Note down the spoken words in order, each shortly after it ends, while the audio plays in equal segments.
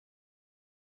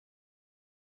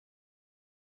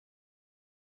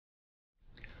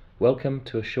Welcome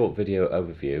to a short video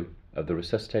overview of the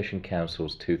Resuscitation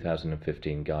Council's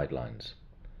 2015 guidelines.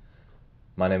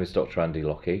 My name is Dr. Andy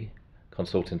Lockey,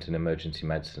 consultant in emergency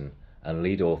medicine and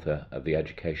lead author of the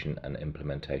Education and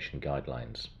Implementation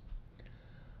Guidelines.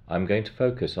 I'm going to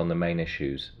focus on the main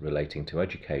issues relating to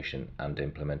education and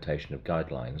implementation of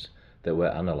guidelines that were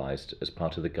analysed as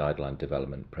part of the guideline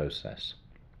development process.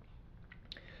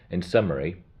 In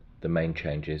summary, the main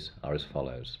changes are as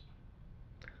follows.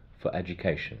 For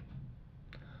education,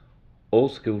 all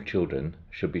school children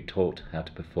should be taught how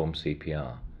to perform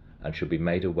CPR and should be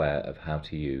made aware of how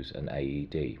to use an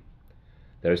AED.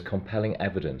 There is compelling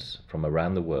evidence from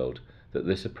around the world that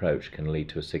this approach can lead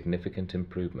to a significant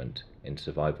improvement in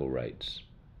survival rates.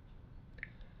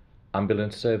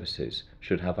 Ambulance services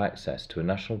should have access to a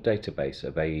national database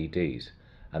of AEDs,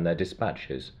 and their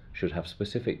dispatchers should have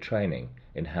specific training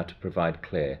in how to provide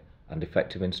clear and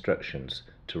effective instructions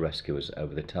to rescuers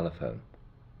over the telephone.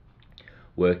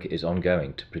 Work is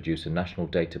ongoing to produce a national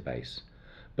database,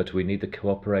 but we need the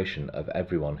cooperation of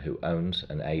everyone who owns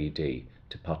an AED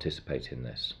to participate in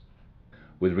this.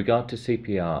 With regard to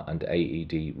CPR and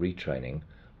AED retraining,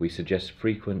 we suggest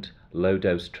frequent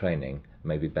low-dose training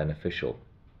may be beneficial.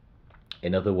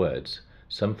 In other words,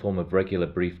 some form of regular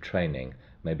brief training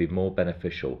may be more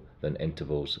beneficial than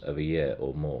intervals of a year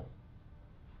or more.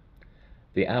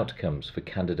 The outcomes for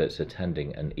candidates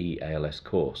attending an EALS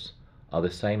course are the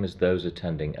same as those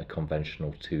attending a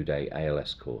conventional 2-day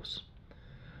ALS course.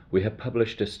 We have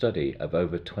published a study of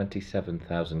over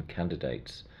 27,000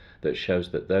 candidates that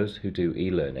shows that those who do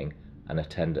e-learning and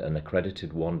attend an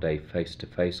accredited 1-day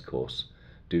face-to-face course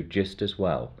do just as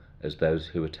well as those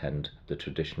who attend the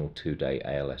traditional 2-day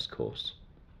ALS course.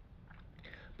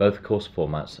 Both course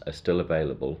formats are still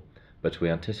available, but we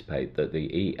anticipate that the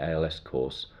EALS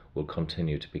course will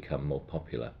continue to become more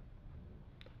popular.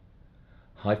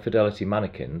 High-fidelity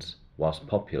manikins, whilst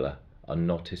popular, are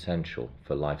not essential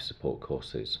for life support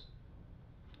courses.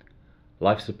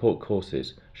 Life support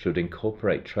courses should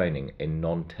incorporate training in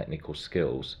non-technical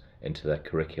skills into their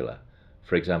curricula,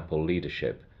 for example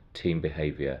leadership, team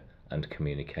behaviour and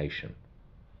communication.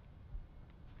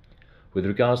 With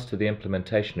regards to the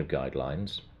implementation of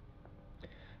guidelines,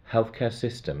 healthcare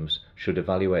systems should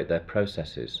evaluate their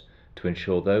processes to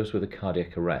ensure those with a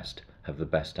cardiac arrest have the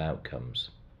best outcomes.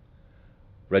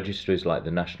 Registries like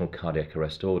the National Cardiac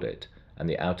Arrest Audit and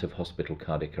the Out-of-Hospital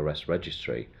Cardiac Arrest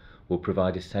Registry will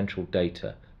provide essential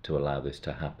data to allow this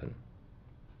to happen.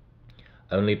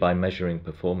 Only by measuring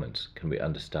performance can we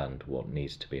understand what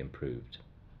needs to be improved.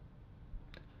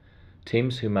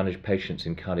 Teams who manage patients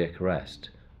in cardiac arrest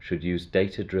should use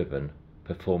data-driven,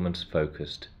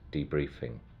 performance-focused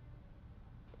debriefing.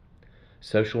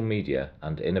 Social media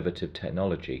and innovative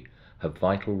technology have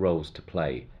vital roles to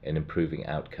play in improving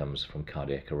outcomes from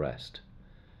cardiac arrest.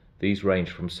 These range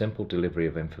from simple delivery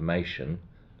of information,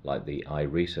 like the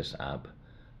iResus app,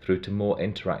 through to more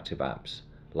interactive apps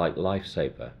like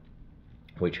Lifesaver,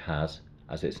 which has,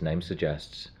 as its name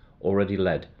suggests, already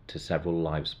led to several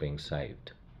lives being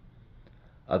saved.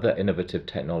 Other innovative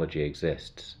technology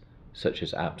exists, such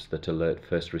as apps that alert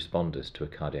first responders to a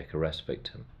cardiac arrest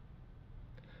victim.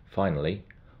 Finally,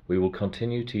 we will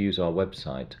continue to use our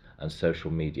website and social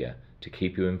media to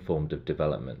keep you informed of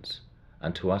developments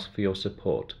and to ask for your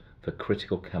support for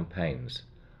critical campaigns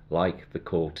like the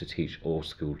call to teach all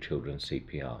school children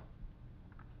CPR.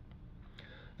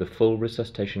 The full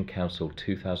Resuscitation Council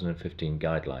 2015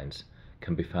 guidelines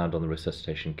can be found on the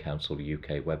Resuscitation Council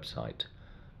UK website,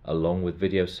 along with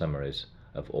video summaries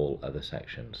of all other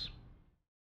sections.